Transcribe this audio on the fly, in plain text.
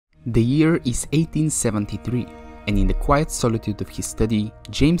The year is 1873, and in the quiet solitude of his study,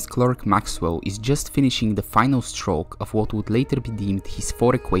 James Clerk Maxwell is just finishing the final stroke of what would later be deemed his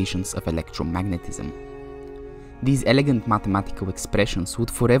 4 equations of electromagnetism. These elegant mathematical expressions would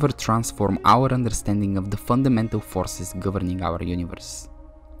forever transform our understanding of the fundamental forces governing our universe.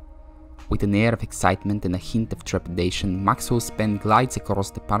 With an air of excitement and a hint of trepidation, Maxwell's pen glides across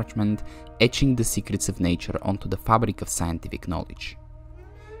the parchment, etching the secrets of nature onto the fabric of scientific knowledge.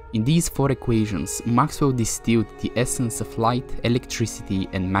 In these 4 equations, Maxwell distilled the essence of light, electricity,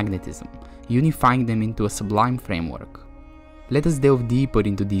 and magnetism, unifying them into a sublime framework. Let us delve deeper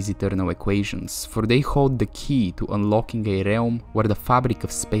into these eternal equations, for they hold the key to unlocking a realm where the fabric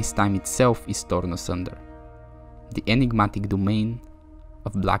of space-time itself is torn asunder. The enigmatic domain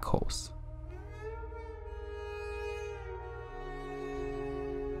of black holes.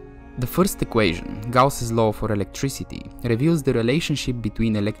 The first equation, Gauss's law for electricity, reveals the relationship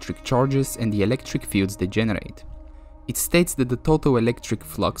between electric charges and the electric fields they generate. It states that the total electric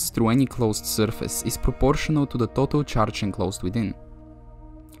flux through any closed surface is proportional to the total charge enclosed within.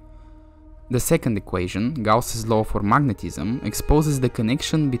 The second equation, Gauss's law for magnetism, exposes the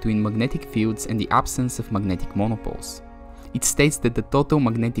connection between magnetic fields and the absence of magnetic monopoles. It states that the total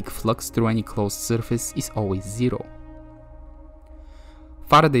magnetic flux through any closed surface is always zero.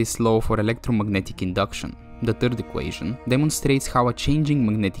 Faraday's law for electromagnetic induction, the third equation, demonstrates how a changing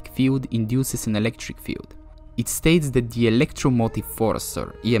magnetic field induces an electric field. It states that the electromotive force,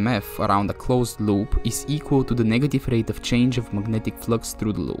 or EMF, around a closed loop is equal to the negative rate of change of magnetic flux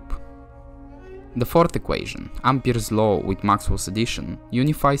through the loop. The fourth equation, Ampere's law with Maxwell's addition,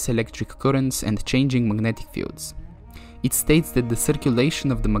 unifies electric currents and changing magnetic fields. It states that the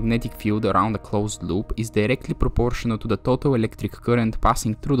circulation of the magnetic field around a closed loop is directly proportional to the total electric current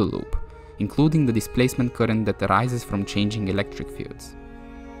passing through the loop, including the displacement current that arises from changing electric fields.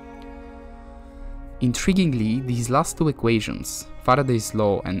 Intriguingly, these last 2 equations, Faraday's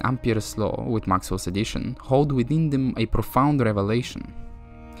law and Ampere's law with Maxwell's addition, hold within them a profound revelation.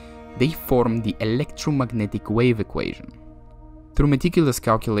 They form the electromagnetic wave equation. Through meticulous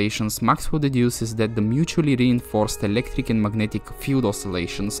calculations, Maxwell deduces that the mutually reinforced electric and magnetic field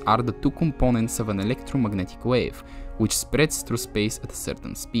oscillations are the 2 components of an electromagnetic wave, which spreads through space at a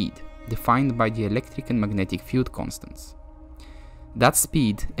certain speed, defined by the electric and magnetic field constants. That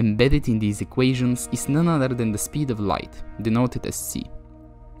speed, embedded in these equations, is none other than the speed of light, denoted as c.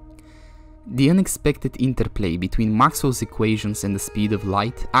 The unexpected interplay between Maxwell's equations and the speed of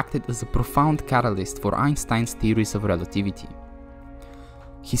light acted as a profound catalyst for Einstein's theories of relativity.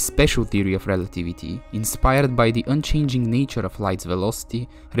 His special theory of relativity, inspired by the unchanging nature of light's velocity,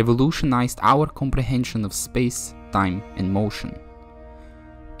 revolutionized our comprehension of space, time, and motion.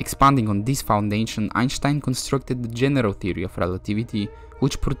 Expanding on this foundation, Einstein constructed the general theory of relativity,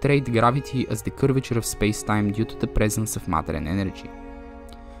 which portrayed gravity as the curvature of space-time due to the presence of matter and energy.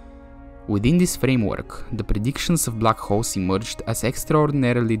 Within this framework, the predictions of black holes emerged as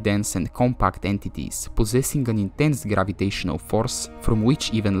extraordinarily dense and compact entities, possessing an intense gravitational force from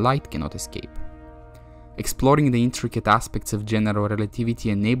which even light cannot escape. Exploring the intricate aspects of general relativity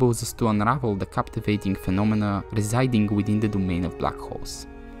enables us to unravel the captivating phenomena residing within the domain of black holes.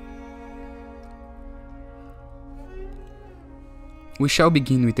 We shall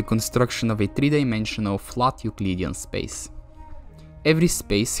begin with the construction of a 3-dimensional flat Euclidean space. Every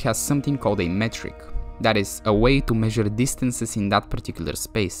space has something called a metric, that is, a way to measure distances in that particular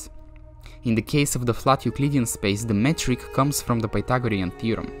space. In the case of the flat Euclidean space, the metric comes from the Pythagorean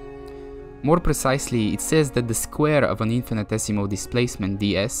theorem. More precisely, it says that the square of an infinitesimal displacement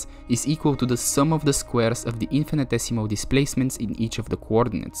ds is equal to the sum of the squares of the infinitesimal displacements in each of the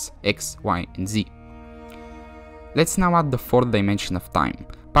coordinates x, y, and z. Let's now add the 4th dimension of time,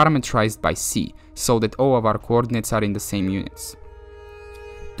 parametrized by c, so that all of our coordinates are in the same units.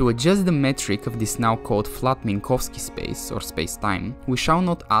 To adjust the metric of this now called flat Minkowski space, or space-time, we shall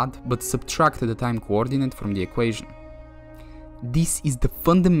not add but subtract the time coordinate from the equation. This is the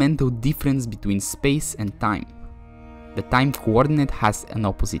fundamental difference between space and time. The time coordinate has an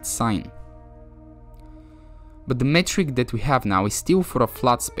opposite sign. But the metric that we have now is still for a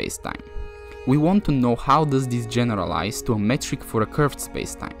flat space-time. We want to know how does this generalize to a metric for a curved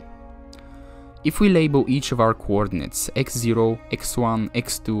space-time. If we label each of our coordinates x0, x1,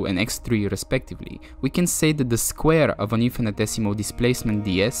 x2, and x3 respectively, we can say that the square of an infinitesimal displacement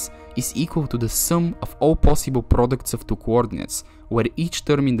ds is equal to the sum of all possible products of 2 coordinates, where each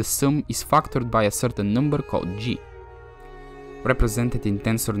term in the sum is factored by a certain number called g. Represented in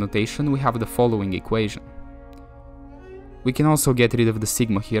tensor notation, we have the following equation. We can also get rid of the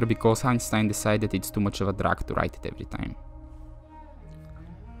sigma here because Einstein decided it's too much of a drag to write it every time.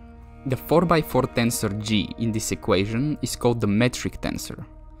 The 4x4 tensor G in this equation is called the metric tensor.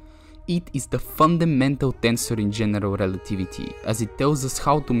 It is the fundamental tensor in general relativity, as it tells us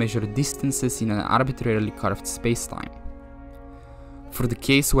how to measure distances in an arbitrarily curved spacetime. For the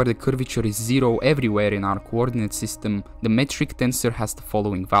case where the curvature is 0 everywhere in our coordinate system, the metric tensor has the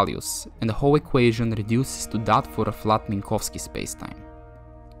following values, and the whole equation reduces to that for a flat Minkowski spacetime.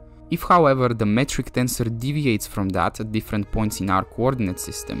 If, however, the metric tensor deviates from that at different points in our coordinate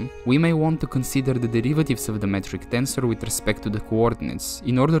system, we may want to consider the derivatives of the metric tensor with respect to the coordinates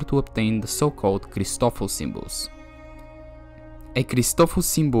in order to obtain the so-called Christoffel symbols. A Christoffel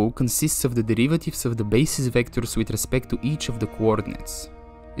symbol consists of the derivatives of the basis vectors with respect to each of the coordinates.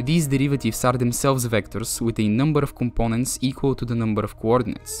 These derivatives are themselves vectors with a number of components equal to the number of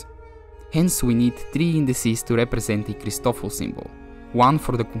coordinates. Hence, we need 3 indices to represent a Christoffel symbol. One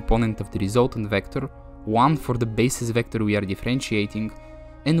for the component of the resultant vector, one for the basis vector we are differentiating,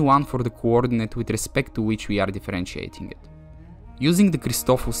 and one for the coordinate with respect to which we are differentiating it. Using the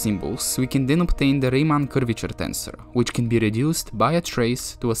Christoffel symbols, we can then obtain the Riemann curvature tensor, which can be reduced by a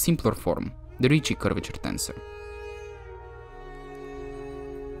trace to a simpler form, the Ricci curvature tensor.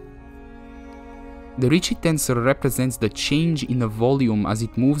 The Ricci tensor represents the change in a volume as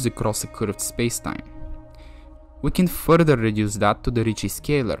it moves across a curved spacetime. We can further reduce that to the Ricci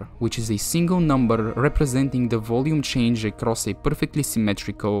scalar, which is a single number representing the volume change across a perfectly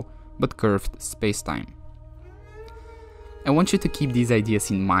symmetrical but curved spacetime. I want you to keep these ideas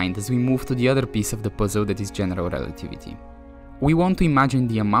in mind as we move to the other piece of the puzzle that is general relativity. We want to imagine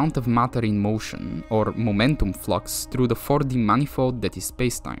the amount of matter in motion, or momentum flux, through the 4D manifold that is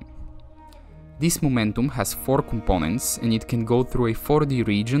spacetime. This momentum has 4 components and it can go through a 4D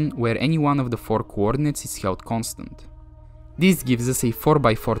region where any one of the 4 coordinates is held constant. This gives us a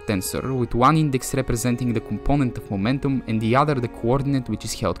 4x4 tensor with one index representing the component of momentum and the other the coordinate which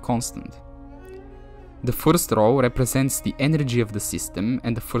is held constant. The first row represents the energy of the system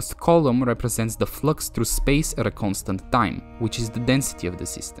and the first column represents the flux through space at a constant time, which is the density of the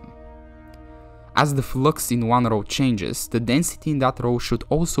system. As the flux in one row changes, the density in that row should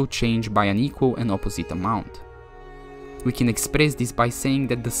also change by an equal and opposite amount. We can express this by saying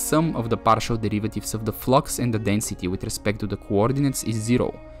that the sum of the partial derivatives of the flux and the density with respect to the coordinates is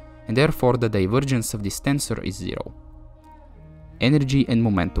 0, and therefore the divergence of this tensor is 0. Energy and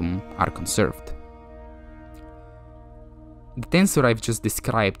momentum are conserved. The tensor I've just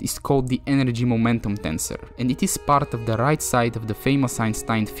described is called the energy-momentum tensor, and it is part of the right side of the famous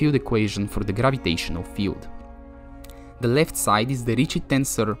Einstein field equation for the gravitational field. The left side is the Ricci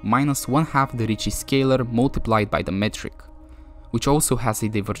tensor minus 1/2 the Ricci scalar multiplied by the metric, which also has a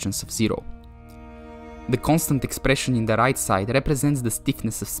divergence of 0. The constant expression in the right side represents the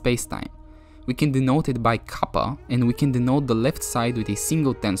stiffness of spacetime. We can denote it by kappa, and we can denote the left side with a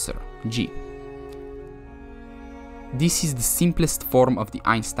single tensor, g. This is the simplest form of the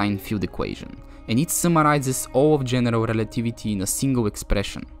Einstein field equation, and it summarizes all of general relativity in a single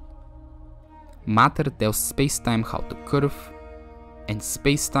expression. Matter tells spacetime how to curve, and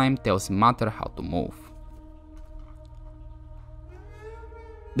spacetime tells matter how to move.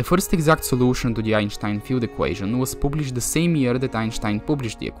 The first exact solution to the Einstein field equation was published the same year that Einstein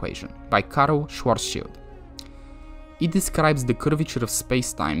published the equation, by Karl Schwarzschild. It describes the curvature of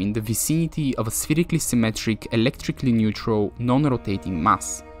spacetime in the vicinity of a spherically symmetric, electrically neutral, non-rotating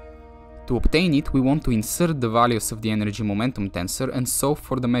mass. To obtain it, we want to insert the values of the energy-momentum tensor and solve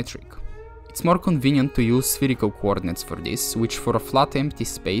for the metric. It's more convenient to use spherical coordinates for this, which for a flat empty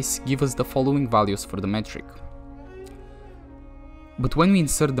space give us the following values for the metric. But when we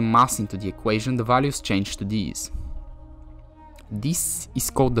insert the mass into the equation, the values change to these. This is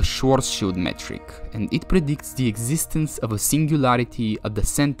called the Schwarzschild metric, and it predicts the existence of a singularity at the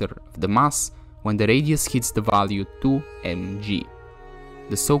center of the mass when the radius hits the value 2mg,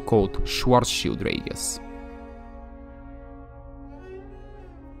 the so-called Schwarzschild radius.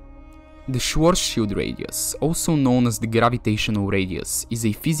 The Schwarzschild radius, also known as the gravitational radius, is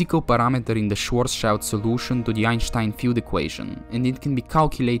a physical parameter in the Schwarzschild solution to the Einstein field equation, and it can be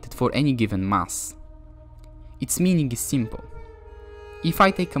calculated for any given mass. Its meaning is simple. If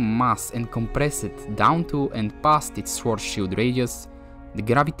I take a mass and compress it down to and past its Schwarzschild radius, the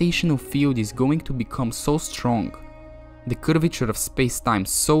gravitational field is going to become so strong, the curvature of space-time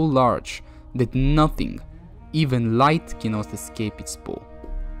so large, that nothing, even light, cannot escape its pull.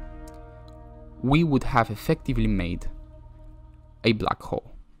 We would have effectively made a black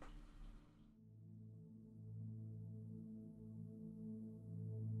hole.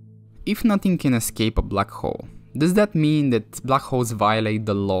 If nothing can escape a black hole, does that mean that black holes violate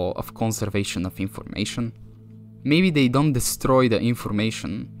the law of conservation of information? Maybe they don't destroy the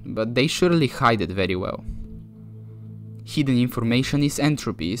information, but they surely hide it very well. Hidden information is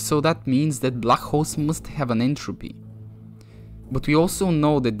entropy, so that means that black holes must have an entropy. But we also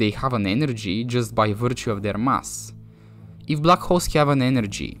know that they have an energy just by virtue of their mass. If black holes have an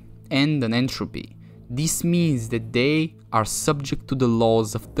energy and an entropy, this means that they are subject to the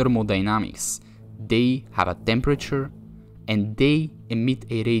laws of thermodynamics. They have a temperature and they emit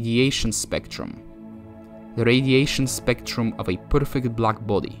a radiation spectrum. The radiation spectrum of a perfect black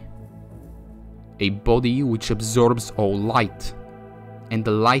body. A body which absorbs all light, and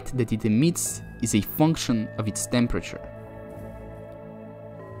the light that it emits is a function of its temperature.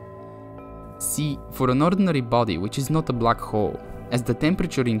 See, for an ordinary body which is not a black hole, as the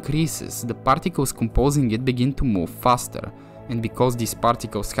temperature increases, the particles composing it begin to move faster, and because these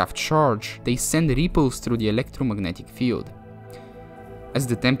particles have charge, they send ripples through the electromagnetic field. As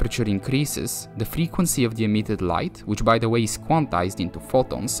the temperature increases, the frequency of the emitted light, which by the way is quantized into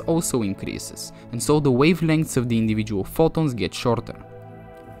photons, also increases, and so the wavelengths of the individual photons get shorter.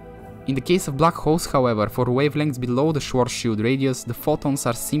 In the case of black holes, however, for wavelengths below the Schwarzschild radius, the photons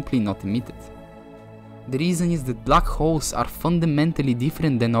are simply not emitted. The reason is that black holes are fundamentally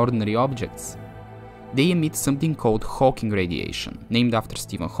different than ordinary objects. They emit something called Hawking radiation, named after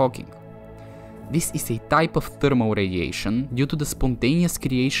Stephen Hawking. This is a type of thermal radiation due to the spontaneous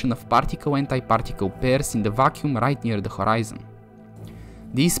creation of particle-antiparticle pairs in the vacuum right near the horizon.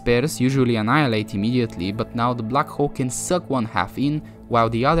 These pairs usually annihilate immediately, but now the black hole can suck one half in, while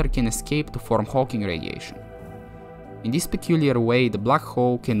the other can escape to form Hawking radiation. In this peculiar way, the black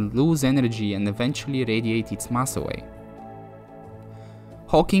hole can lose energy and eventually radiate its mass away.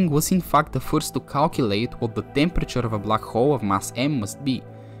 Hawking was in fact the first to calculate what the temperature of a black hole of mass m must be,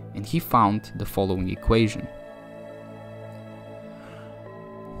 and he found the following equation.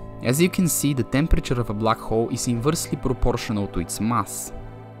 As you can see, the temperature of a black hole is inversely proportional to its mass.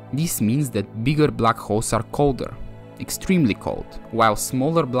 This means that bigger black holes are colder, extremely cold, while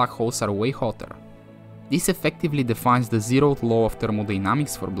smaller black holes are way hotter. This effectively defines the zeroth law of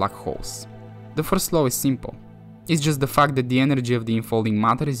thermodynamics for black holes. The first law is simple. It's just the fact that the energy of the unfolding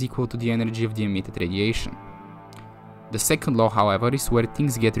matter is equal to the energy of the emitted radiation. The second law, however, is where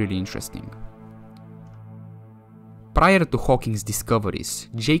things get really interesting. Prior to Hawking's discoveries,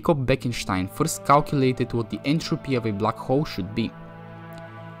 Jacob Bekenstein first calculated what the entropy of a black hole should be.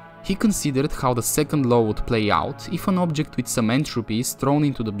 He considered how the second law would play out if an object with some entropy is thrown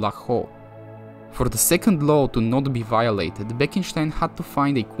into the black hole. For the second law to not be violated, Bekenstein had to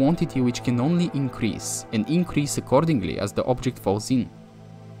find a quantity which can only increase, and increase accordingly as the object falls in.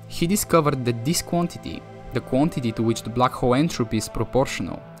 He discovered that this quantity, the quantity to which the black hole entropy is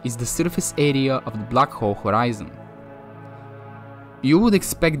proportional, is the surface area of the black hole horizon. You would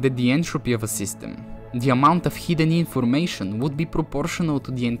expect that the entropy of a system, the amount of hidden information, would be proportional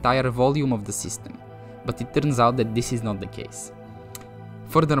to the entire volume of the system, but it turns out that this is not the case.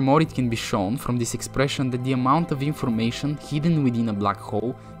 Furthermore, it can be shown from this expression that the amount of information hidden within a black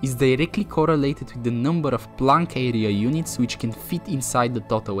hole is directly correlated with the number of Planck area units which can fit inside the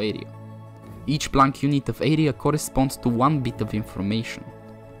total area. Each Planck unit of area corresponds to one bit of information.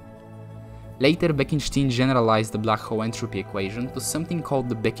 Later, Bekenstein generalized the black hole entropy equation to something called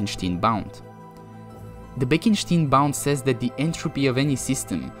the Bekenstein bound. The Bekenstein bound says that the entropy of any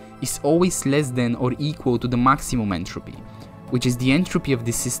system is always less than or equal to the maximum entropy, which is the entropy of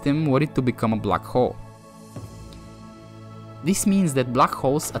the system were it to become a black hole. This means that black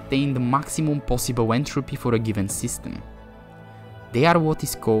holes attain the maximum possible entropy for a given system. They are what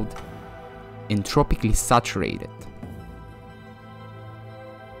is called entropically saturated.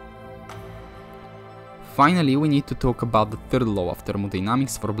 Finally, we need to talk about the third law of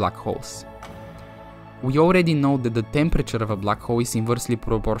thermodynamics for black holes. We already know that the temperature of a black hole is inversely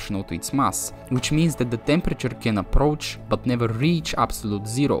proportional to its mass, which means that the temperature can approach but never reach absolute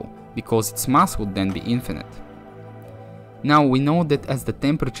zero, because its mass would then be infinite. Now we know that as the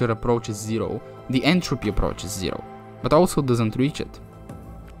temperature approaches zero, the entropy approaches zero, but also doesn't reach it.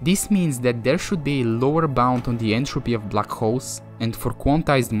 This means that there should be a lower bound on the entropy of black holes, and for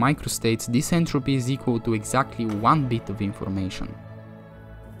quantized microstates this entropy is equal to exactly one bit of information.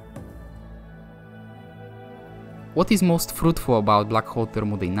 What is most fruitful about black hole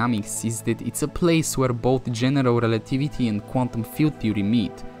thermodynamics is that it's a place where both general relativity and quantum field theory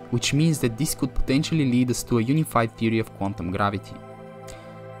meet, which means that this could potentially lead us to a unified theory of quantum gravity.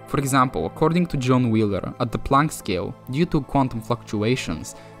 For example, according to John Wheeler, at the Planck scale, due to quantum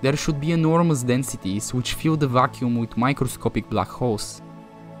fluctuations, there should be enormous densities which fill the vacuum with microscopic black holes.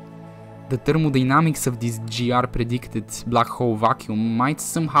 The thermodynamics of this GR-predicted black hole vacuum might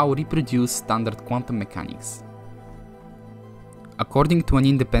somehow reproduce standard quantum mechanics. According to an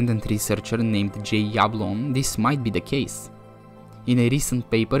independent researcher named J. Yablon, this might be the case. In a recent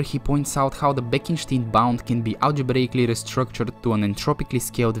paper, he points out how the Bekenstein bound can be algebraically restructured to an entropically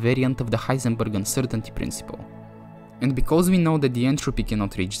scaled variant of the Heisenberg uncertainty principle. And because we know that the entropy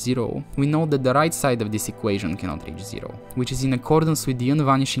cannot reach zero, we know that the right side of this equation cannot reach zero, which is in accordance with the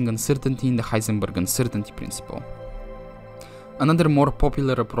unvanishing uncertainty in the Heisenberg uncertainty principle. Another more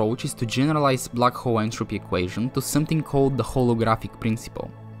popular approach is to generalize black hole entropy equation to something called the holographic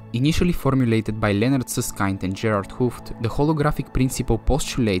principle. Initially formulated by Leonard Susskind and Gerard Hooft, the holographic principle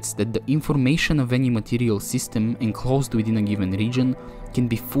postulates that the information of any material system enclosed within a given region can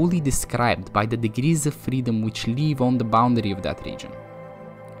be fully described by the degrees of freedom which live on the boundary of that region.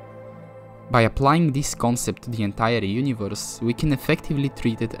 By applying this concept to the entire universe, we can effectively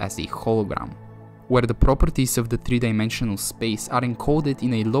treat it as a hologram, where the properties of the three-dimensional space are encoded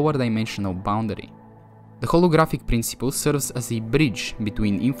in a lower dimensional boundary. The holographic principle serves as a bridge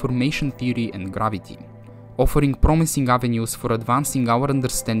between information theory and gravity, offering promising avenues for advancing our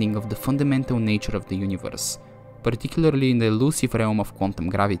understanding of the fundamental nature of the universe, particularly in the elusive realm of quantum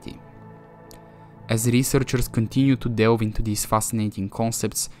gravity. As researchers continue to delve into these fascinating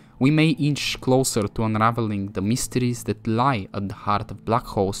concepts, we may inch closer to unraveling the mysteries that lie at the heart of black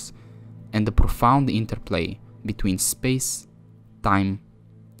holes and the profound interplay between space, time,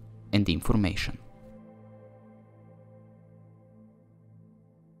 and information.